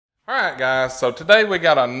Alright guys, so today we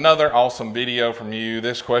got another awesome video from you.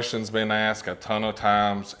 This question's been asked a ton of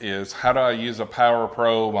times, is how do I use a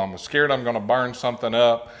PowerProbe? I'm scared I'm going to burn something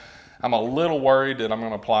up. I'm a little worried that I'm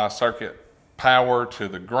going to apply circuit power to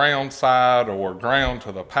the ground side or ground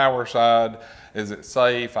to the power side. Is it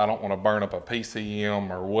safe? I don't want to burn up a PCM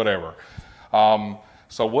or whatever.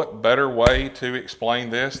 So what better way to explain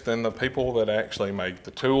this than the people that actually make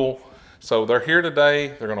the tool? So they're here today.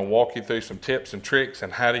 They're going to walk you through some tips and tricks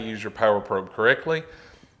and how to use your PowerProbe correctly.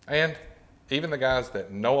 And even the guys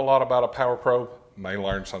that know a lot about a PowerProbe may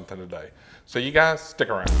learn something today. So you guys stick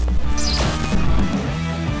around.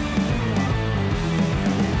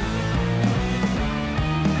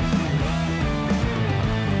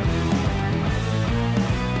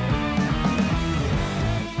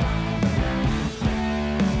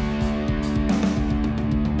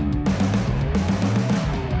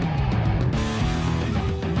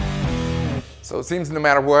 So it seems no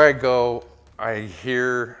matter where I go, I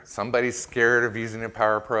hear somebody's scared of using a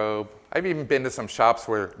PowerProbe. I've even been to some shops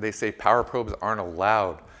where they say PowerProbes aren't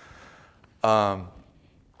allowed. And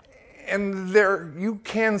you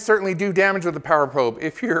can certainly do damage with a PowerProbe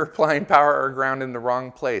if you're applying power or ground in the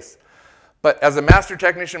wrong place. But as a master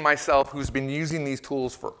technician myself who's been using these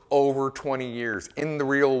tools for over 20 years in the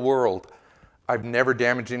real world, I've never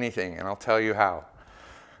damaged anything, and I'll tell you how.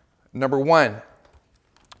 Number one,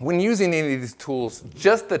 when using any of these tools,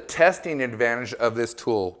 just the testing advantage of this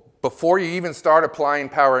tool before you even start applying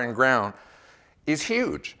power and ground is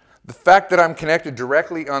huge. The fact that I'm connected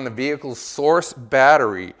directly on the vehicle's source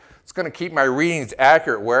battery, it's going to keep my readings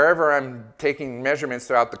accurate wherever I'm taking measurements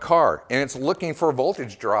throughout the car. And it's looking for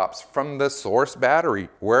voltage drops from the source battery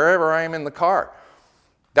wherever I am in the car.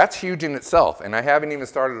 That's huge in itself, and I haven't even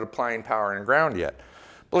started applying power and ground yet.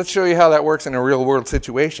 But let's show you how that works in a real world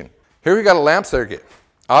situation. Here we got a lamp circuit.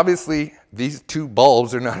 Obviously, these two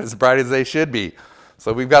bulbs are not as bright as they should be.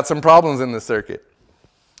 So we've got some problems in the circuit.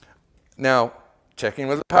 Now, checking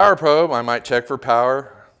with a PowerProbe, I might check for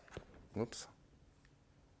power. Whoops.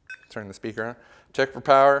 Turn the speaker on. Check for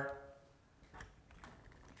power.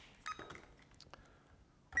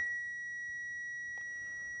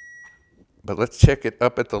 But let's check it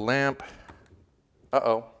up at the lamp.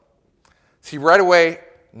 Uh-oh. See, right away,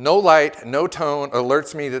 no light, no tone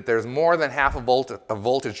alerts me that there's more than half a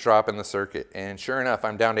voltage drop in the circuit. And sure enough,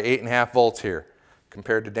 I'm down to 8.5 volts here.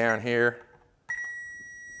 Compared to down here,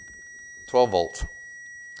 12 volts.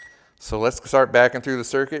 So let's start backing through the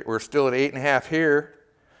circuit. We're still at 8.5 here.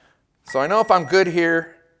 So I know if I'm good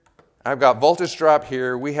here, I've got voltage drop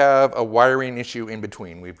here. We have a wiring issue in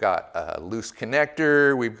between. We've got a loose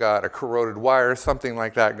connector. We've got a corroded wire, something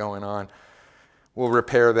like that going on. We'll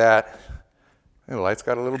repair that. The lights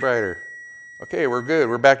got a little brighter. Okay, we're good.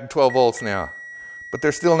 We're back to 12 volts now. But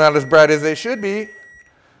they're still not as bright as they should be.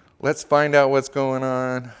 Let's find out what's going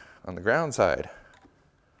on the ground side.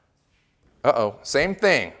 Uh-oh, same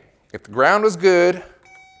thing. If the ground was good,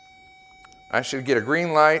 I should get a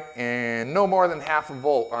green light and no more than half a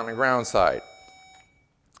volt on the ground side.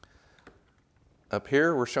 Up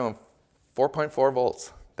here, we're showing 4.4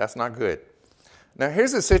 volts. That's not good. Now,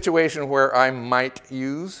 here's a situation where I might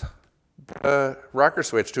use a rocker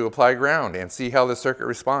switch to apply ground and see how the circuit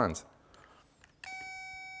responds.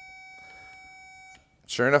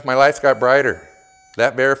 Sure enough, my lights got brighter.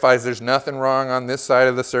 That verifies there's nothing wrong on this side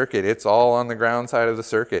of the circuit. It's all on the ground side of the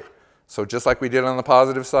circuit. So just like we did on the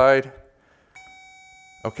positive side,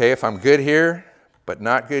 okay, if I'm good here, but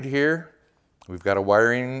not good here, we've got a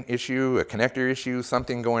wiring issue, a connector issue,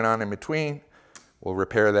 something going on in between. We'll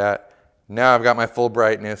repair that. Now I've got my full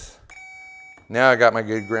brightness. Now I got my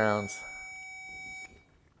good grounds.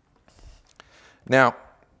 Now,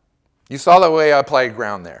 you saw the way I applied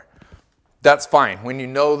ground there. That's fine when you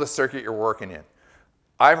know the circuit you're working in.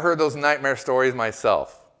 I've heard those nightmare stories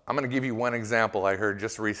myself. I'm going to give you one example I heard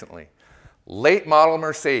just recently. Late model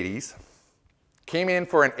Mercedes came in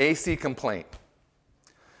for an AC complaint.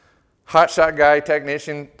 Hotshot guy,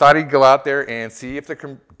 technician, thought he'd go out there and see if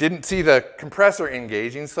didn't see the compressor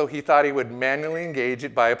engaging, so he thought he would manually engage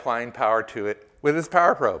it by applying power to it with his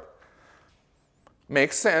PowerProbe.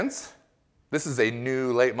 Makes sense. This is a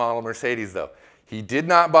new late model Mercedes though. He did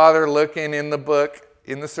not bother looking in the book,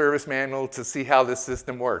 in the service manual to see how this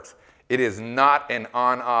system works. It is not an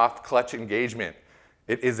on-off clutch engagement.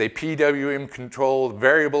 It is a PWM controlled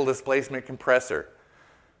variable displacement compressor.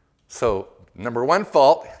 So number one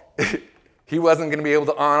fault, he wasn't going to be able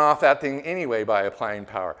to on-off that thing anyway by applying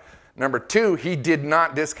power. Number two, he did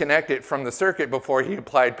not disconnect it from the circuit before he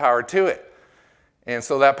applied power to it. And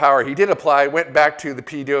so that power he did apply went back to the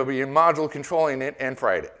PWM module controlling it and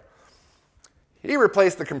fried it. He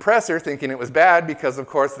replaced the compressor thinking it was bad because, of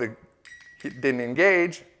course, it didn't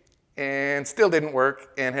engage and still didn't work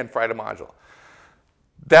and had fried a module.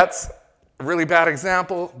 That's a really bad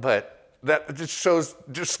example, but that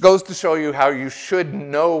just goes to show you how you should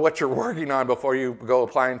know what you're working on before you go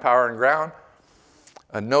applying power and ground.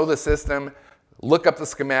 Know the system, look up the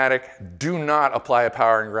schematic. Do not apply a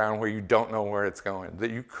power and ground where you don't know where it's going,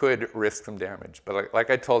 that you could risk some damage. But like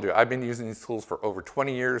I told you, I've been using these tools for over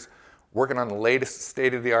 20 years, working on the latest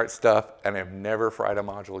state-of-the-art stuff, and I've never fried a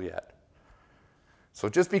module yet. So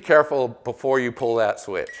just be careful before you pull that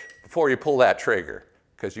switch, before you pull that trigger,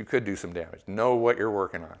 because you could do some damage. Know what you're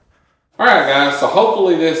working on. All right, guys, so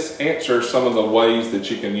hopefully this answers some of the ways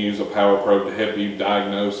that you can use a PowerProbe to help you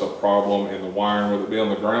diagnose a problem in the wiring, whether it be on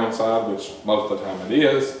the ground side, which most of the time it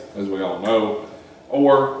is, as we all know,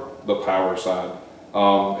 or the power side.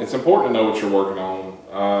 It's important to know what you're working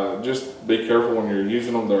on. Just be careful when you're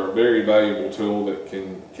using them. They're a very valuable tool that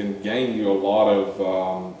can gain you a lot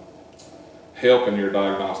of help in your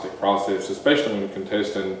diagnostic process, especially when you're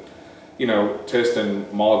testing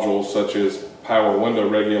modules such as power window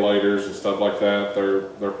regulators and stuff like that.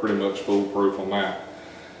 They're pretty much foolproof on that.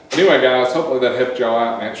 Anyway, guys, hopefully that helped y'all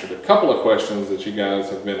out and answered a couple of questions that you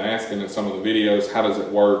guys have been asking in some of the videos. How does it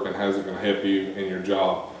work and how's it going to help you in your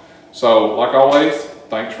job? So, like always,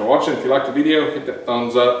 thanks for watching. If you liked the video, hit that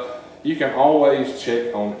thumbs up. You can always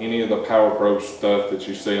check on any of the PowerProbe stuff that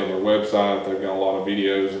you see on their website. They've got a lot of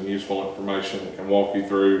videos and useful information that can walk you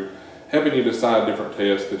through helping you decide different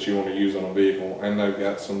tests that you want to use on a vehicle. And they've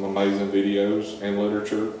got some amazing videos and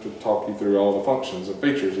literature to talk you through all the functions and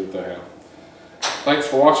features that they have. Thanks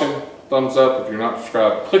for watching. Thumbs up. If you're not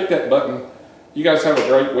subscribed, click that button. You guys have a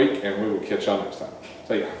great week, and we will catch y'all next time.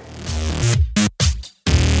 See ya.